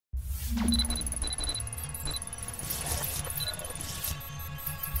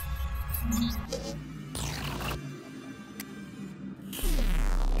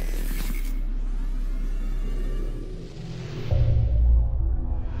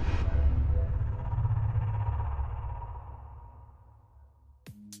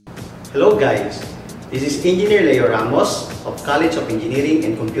Hello guys, this is Engineer Leo Ramos of College of Engineering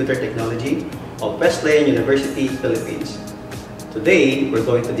and Computer Technology of Wesleyan University-Philippines. Today, we're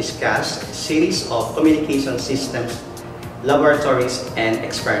going to discuss a series of communication systems, laboratories, and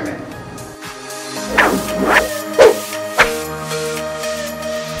experiments.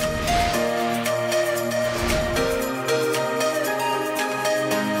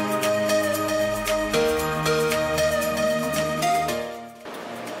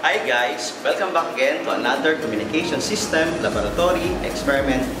 Hi guys! Welcome back again to another communication system, laboratory,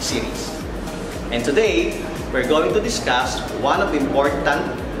 experiment series. And today, we're going to discuss one of the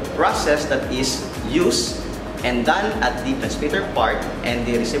important process that is used and done at the transmitter part and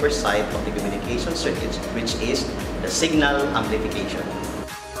the receiver side of the communication circuits, which is the signal amplification.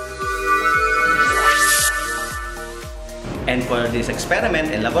 And for this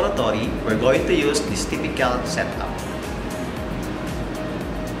experiment and laboratory, we're going to use this typical setup.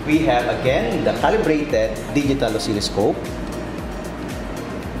 We have again the calibrated digital oscilloscope,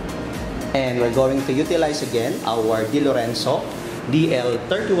 and we're going to utilize again our Di Lorenzo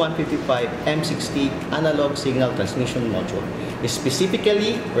DL3155M60 analog signal transmission module.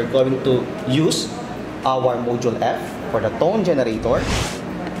 Specifically, we're going to use our module F for the tone generator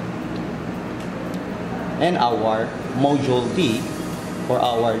and our module D for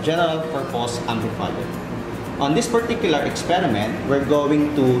our general purpose amplifier. On this particular experiment, we're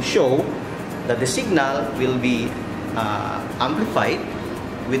going to show that the signal will be amplified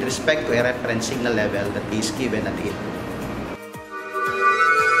with respect to a reference signal level that is given at the input.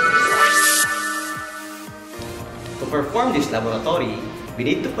 To perform this laboratory, we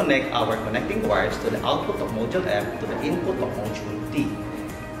need to connect our connecting wires to the output of module F to the input of module D.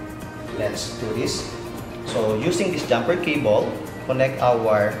 Let's do this. So using this jumper cable, connect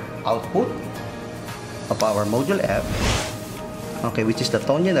our output of our module F, okay, which is the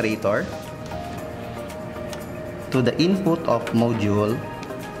tone generator, to the input of module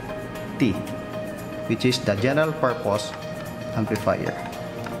T, which is the general purpose amplifier.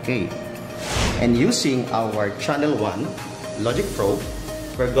 Okay, and using our channel 1 logic probe,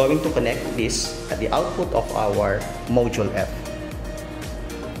 we're going to connect this at the output of our module F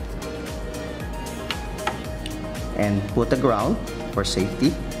and put a ground for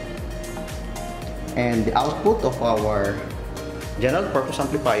safety. And the output of our general purpose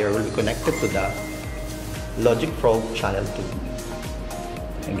amplifier will be connected to the logic probe channel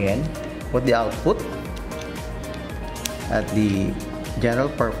 2. Again, put the output at the general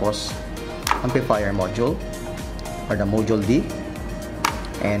purpose amplifier module or the module D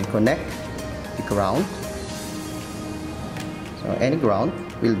and connect the ground. So any ground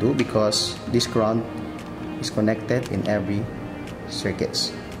will do because this ground is connected in every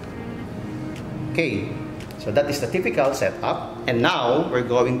circuits. Okay, so that is the typical setup, and now we're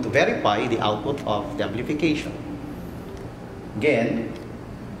going to verify the output of the amplification. Again,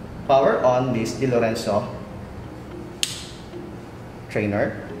 power on this Di Lorenzo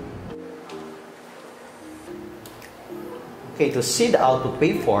trainer. Okay, to see the output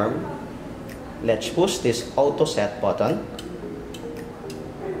waveform, let's push this auto set button,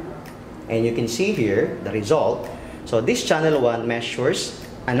 and you can see here the result. So this channel 1 measures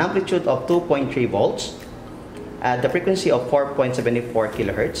an amplitude of 2.3 volts at the frequency of 4.74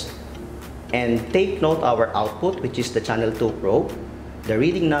 kilohertz. And take note our output, which is the channel 2 probe. The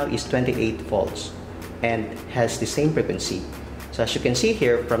reading now is 28 volts and has the same frequency. So as you can see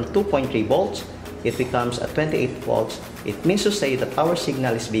here, from 2.3 volts, it becomes at 28 volts. It means to say that our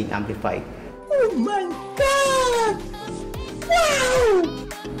signal is being amplified. Oh my God! Wow!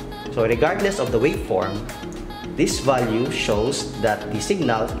 So regardless of the waveform, this value shows that the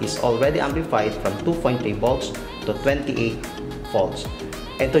signal is already amplified from 2.3 volts to 28 volts.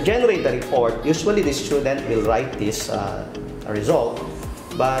 And to generate the report, usually the student will write this result,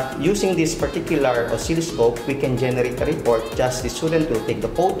 but using this particular oscilloscope, we can generate a report. Just the student will take the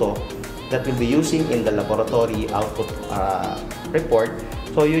photo that we'll be using in the laboratory output report.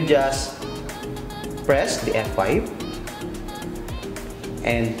 So you just press the F5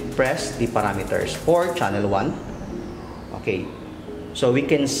 and press the parameters for channel 1. Okay, so we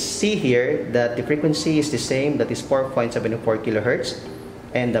can see here that the frequency is the same, that is 4.74 kilohertz,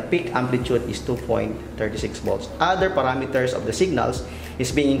 and the peak amplitude is 2.36 volts. Other parameters of the signals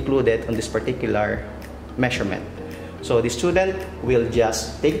is being included on this particular measurement. So the student will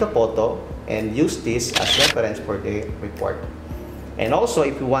just take the photo and use this as reference for the report. And also,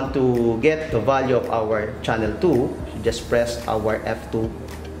 if you want to get the value of our channel 2, just press our F2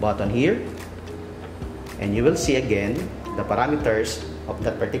 button here, and you will see again the parameters of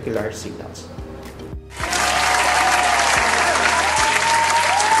that particular signals.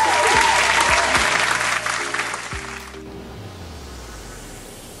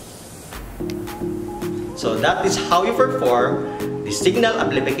 So that is how you perform the signal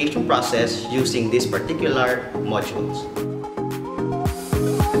amplification process using these particular modules.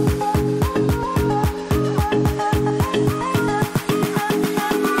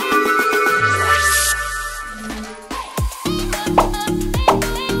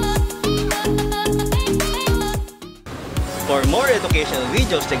 For more educational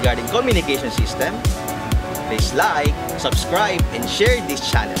videos regarding communication system, please like, subscribe, and share this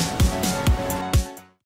channel.